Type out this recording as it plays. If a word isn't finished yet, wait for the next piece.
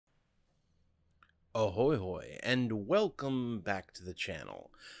Ahoy hoy, and welcome back to the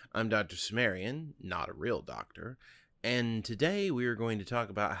channel. I'm Dr. Cimmerian, not a real doctor, and today we are going to talk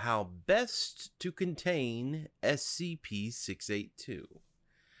about how best to contain SCP-682.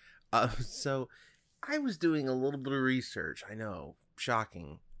 So I was doing a little bit of research, I know,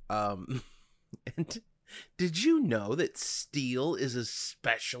 shocking, and did you know that steel is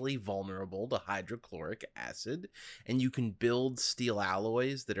especially vulnerable to hydrochloric acid, and you can build steel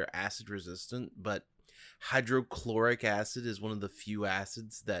alloys that are acid resistant, but hydrochloric acid is one of the few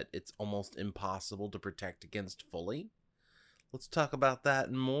acids that it's almost impossible to protect against fully? Let's talk about that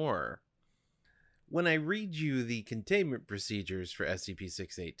and more. When I read you the containment procedures for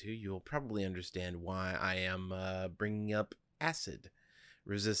SCP-682, you'll probably understand why I am bringing up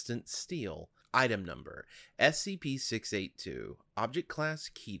acid-resistant steel. Item number, SCP-682, Object Class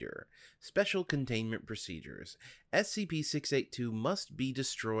Keter, Special Containment Procedures. SCP-682 must be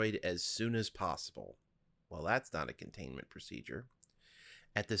destroyed as soon as possible. Well, that's not a containment procedure.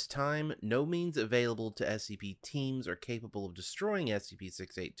 At this time, no means available to SCP teams are capable of destroying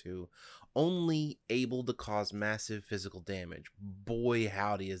SCP-682, only able to cause massive physical damage. Boy,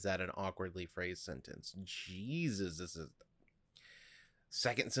 howdy, is that an awkwardly phrased sentence. Jesus, this is...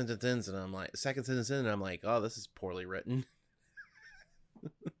 Second sentence in, and I'm like, oh, this is poorly written.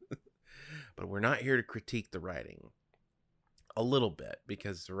 But we're not here to critique the writing. A little bit,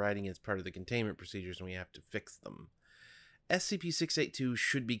 because the writing is part of the containment procedures and we have to fix them. SCP-682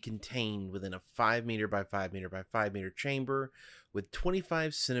 should be contained within a 5 meter by 5 meter by 5 meter chamber with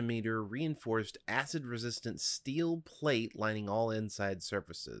 25 centimeter reinforced acid-resistant steel plate lining all inside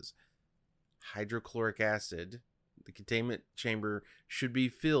surfaces. Hydrochloric acid. The containment chamber should be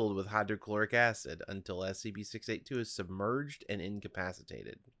filled with hydrochloric acid until SCP-682 is submerged and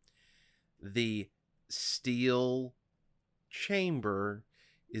incapacitated. The steel chamber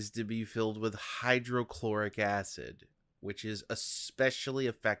is to be filled with hydrochloric acid, which is especially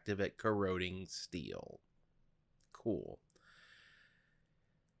effective at corroding steel. Cool.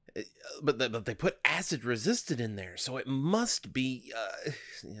 But they put acid resistant in there, so it must be,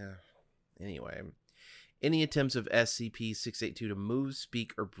 yeah. Anyway. Any attempts of SCP-682 to move,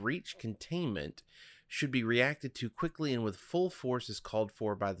 speak, or breach containment should be reacted to quickly and with full force as called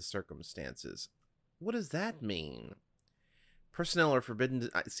for by the circumstances. What does that mean? Personnel are forbidden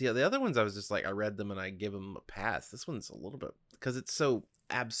to... See, the other ones I was just like, I read them and I give them a pass. This one's a little bit... Because it's so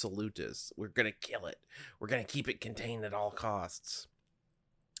absolutist. We're going to kill it. We're going to keep it contained at all costs.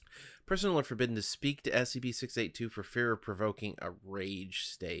 Personnel are forbidden to speak to SCP-682 for fear of provoking a rage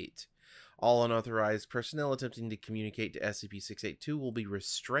state. All unauthorized personnel attempting to communicate to SCP-682 will be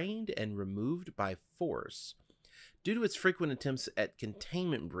restrained and removed by force. Due to its frequent attempts at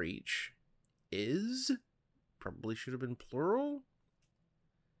containment breach, probably should have been plural,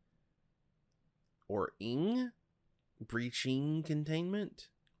 or breaching containment.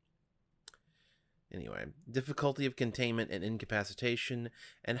 Anyway, difficulty of containment and incapacitation,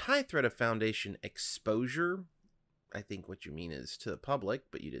 and high threat of Foundation exposure. I think what you mean is to the public,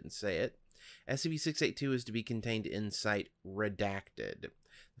 but you didn't say it. SCP-682 is to be contained in site redacted.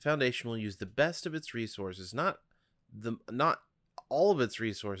 The Foundation will use the best of its resources, not all of its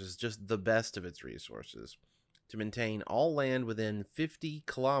resources, just the best of its resources, to maintain all land within 50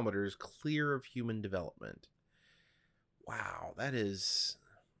 kilometers clear of human development. Wow, that is...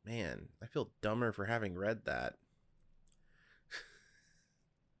 Man, I feel dumber for having read that.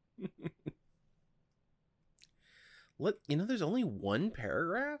 There's only one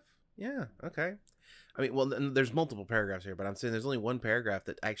paragraph? Yeah, okay. I mean, well, there's multiple paragraphs here, but I'm saying there's only one paragraph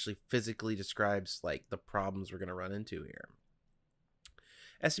that actually physically describes, like, the problems we're going to run into here.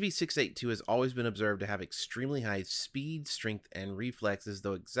 SCP-682 has always been observed to have extremely high speed, strength, and reflexes,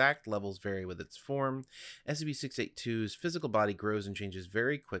 though exact levels vary with its form. SCP-682's physical body grows and changes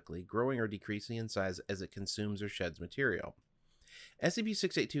very quickly, growing or decreasing in size as it consumes or sheds material.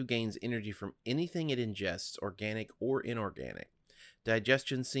 SCP-682 gains energy from anything it ingests, organic or inorganic.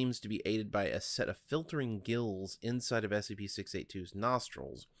 Digestion seems to be aided by a set of filtering gills inside of SCP-682's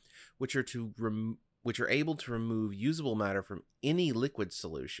nostrils, which are able to remove usable matter from any liquid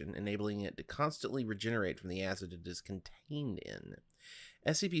solution, enabling it to constantly regenerate from the acid it is contained in.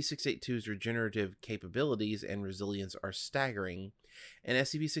 SCP-682's regenerative capabilities and resilience are staggering, and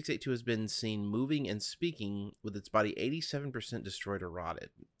SCP-682 has been seen moving and speaking with its body 87% destroyed or rotted.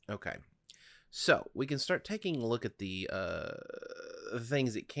 Okay, so we can start taking a look at the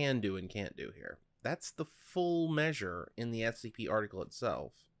things it can do and can't do here. That's the full measure in the SCP article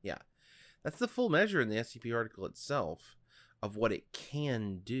itself. Yeah, that's the full measure in the SCP article itself of what it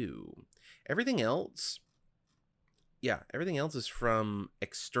can do. Everything else Yeah, everything else is from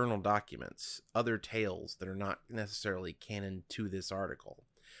external documents, other tales that are not necessarily canon to this article.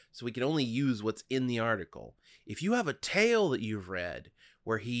 So we can only use what's in the article. If you have a tale that you've read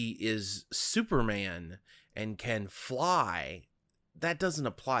where he is Superman and can fly, that doesn't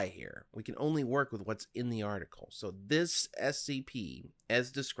apply here. We can only work with what's in the article. So this SCP,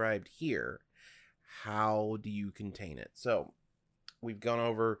 as described here, how do you contain it? So we've gone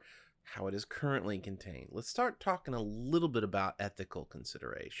over how it is currently contained. Let's start talking a little bit about ethical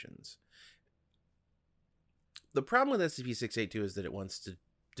considerations. The problem with SCP-682 is that it wants to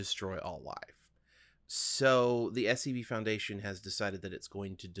destroy all life. So the SCP Foundation has decided that it's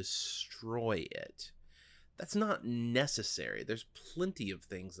going to destroy it. That's not necessary. There's plenty of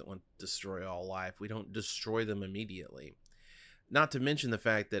things that want to destroy all life. We don't destroy them immediately. Not to mention the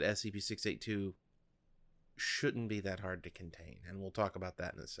fact that SCP-682 shouldn't be that hard to contain, and we'll talk about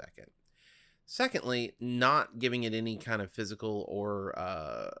that in a second. Secondly, not giving it any kind of physical or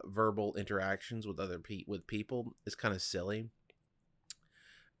verbal interactions with people is kind of silly.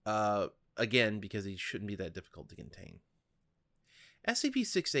 Again, because he shouldn't be that difficult to contain.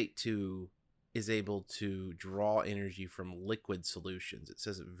 SCP-682 is able to draw energy from liquid solutions. It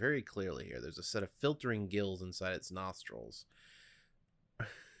says it very clearly here. There's a set of filtering gills inside its nostrils.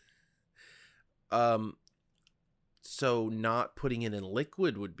 So not putting it in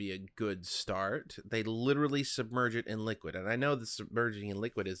liquid would be a good start. They literally submerge it in liquid. And I know the submerging in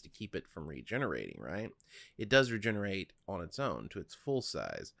liquid is to keep it from regenerating, right? It does regenerate on its own to its full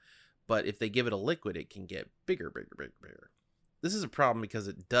size. But if they give it a liquid, it can get bigger. This is a problem because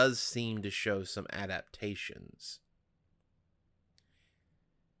it does seem to show some adaptations.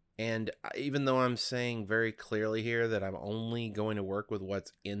 And even though I'm saying very clearly here that I'm only going to work with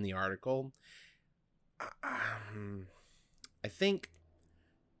what's in the article, I think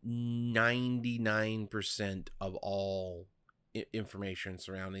 99% of all information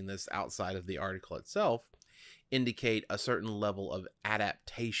surrounding this outside of the article itself indicate a certain level of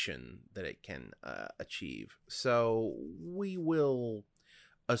adaptation that it can achieve. So we will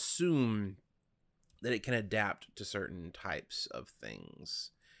assume that it can adapt to certain types of things.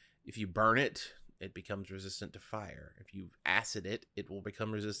 If you burn it, it becomes resistant to fire. If you acid it, it will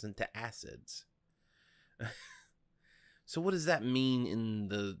become resistant to acids. So what does that mean in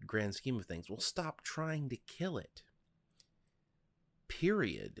the grand scheme of things? Well, stop trying to kill it.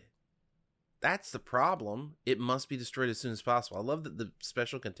 Period. That's the problem. It must be destroyed as soon as possible. I love that the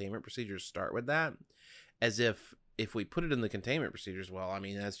special containment procedures start with that, as if we put it in the containment procedures, well, I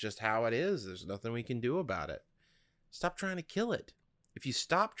mean, that's just how it is. There's nothing we can do about it. Stop trying to kill it. If you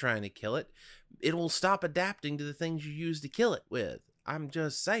stop trying to kill it, it will stop adapting to the things you use to kill it with. I'm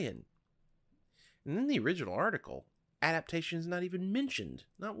just saying. And in the original article, adaptation is not even mentioned.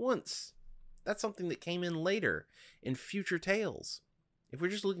 Not once. That's something that came in later in future tales. If we're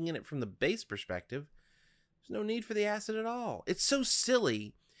just looking at it from the base perspective, there's no need for the acid at all. It's so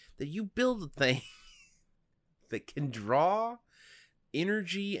silly that you build a thing that can draw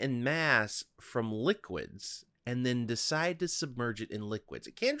energy and mass from liquids and then decide to submerge it in liquids.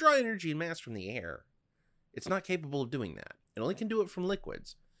 It can't draw energy and mass from the air. It's not capable of doing that. It only can do it from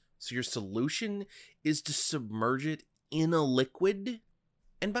liquids. So your solution is to submerge it in a liquid?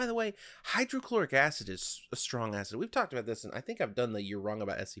 And by the way, hydrochloric acid is a strong acid. We've talked about this, and I think I've done the You're Wrong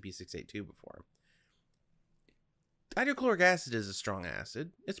About SCP-682 before. Hydrochloric acid is a strong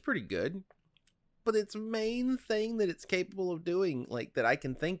acid. It's pretty good. But its main thing that it's capable of doing, like that I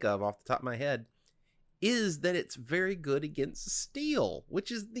can think of off the top of my head, is that it's very good against steel,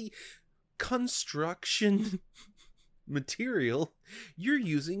 which is the construction material you're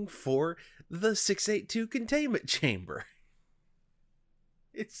using for the 682 containment chamber.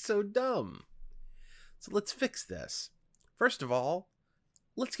 It's so dumb. So let's fix this. First of all,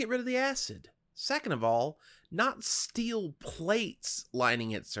 let's get rid of the acid. Second of all, not steel plates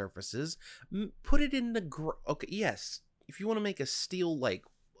lining its surfaces. Put it in the okay, yes, if you want to make a steel like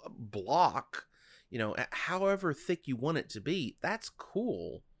block, you know, however thick you want it to be, that's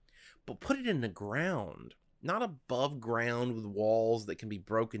cool. But put it in the ground, not above ground with walls that can be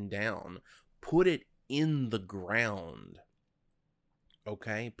broken down. Put it in the ground.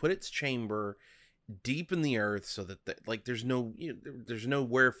 Okay, put its chamber deep in the earth so that like there's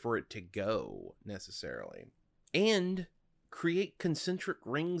nowhere for it to go necessarily. And create concentric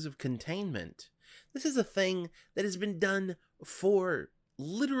rings of containment. This is a thing that has been done for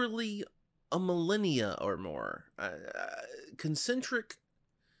literally a millennia or more. Concentric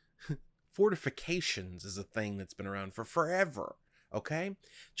fortifications is a thing that's been around for forever. Okay,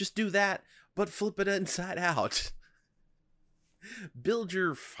 just do that, but flip it inside out. Build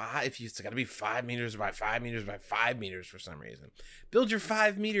your it's got to be 5 meters by 5 meters by 5 meters for some reason. Build your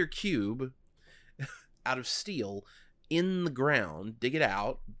 5-meter cube out of steel in the ground, dig it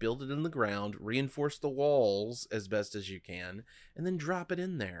out, build it in the ground, reinforce the walls as best as you can, and then drop it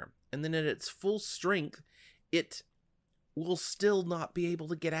in there. And then at its full strength, it will still not be able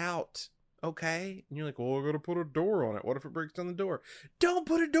to get out. Okay? And you're like, well, I gotta put a door on it. What if it breaks down the door? Don't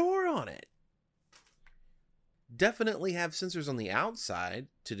put a door on it. Definitely have sensors on the outside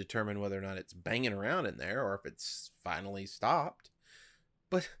to determine whether or not it's banging around in there or if it's finally stopped.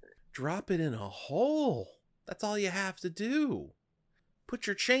 But drop it in a hole. That's all you have to do. Put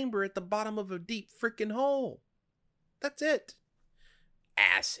your chamber at the bottom of a deep freaking hole. That's it.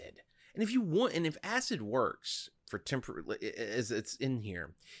 Acid. And if acid works for temporary, as it's in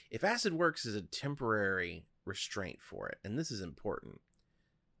here, if acid works as a temporary restraint for it, and this is important,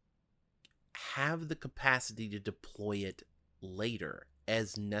 have the capacity to deploy it later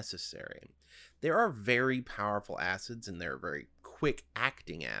as necessary. There are very powerful acids and there are very quick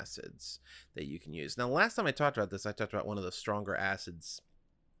acting acids that you can use. Now, last time I talked about this, I talked about one of the stronger acids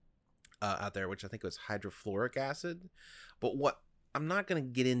out there, which I think was hydrofluoric acid. But I'm not going to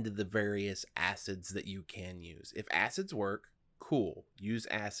get into the various acids that you can use. If acids work, cool. Use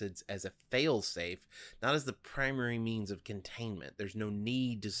acids as a fail-safe, not as the primary means of containment. There's no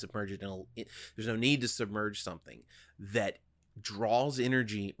need to submerge it there's no need to submerge something that draws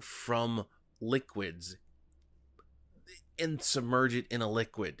energy from liquids and submerge it in a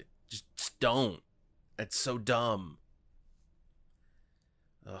liquid. Just don't. That's so dumb.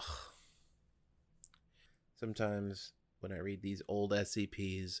 Ugh. Sometimes when I read these old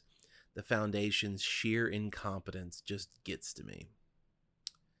SCPs, the Foundation's sheer incompetence just gets to me.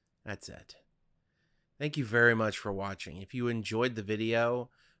 That's it. Thank you very much for watching. If you enjoyed the video,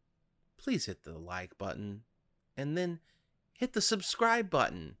 please hit the like button and then hit the subscribe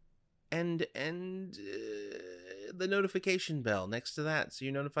button and the notification bell next to that so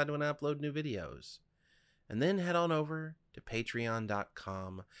you're notified when I upload new videos. And then head on over to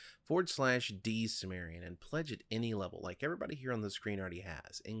patreon.com/DCimmerian and pledge at any level, like everybody here on the screen already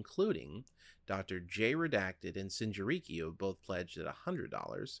has, including Dr. J Redacted and Sinjariki, who have both pledged at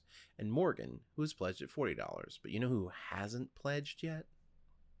 $100, and Morgan, who has pledged at $40. But you know who hasn't pledged yet?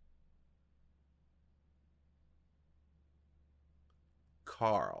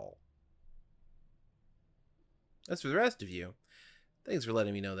 Carl. As for the rest of you, thanks for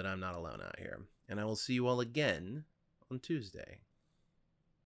letting me know that I'm not alone out here, and I will see you all again on Tuesday.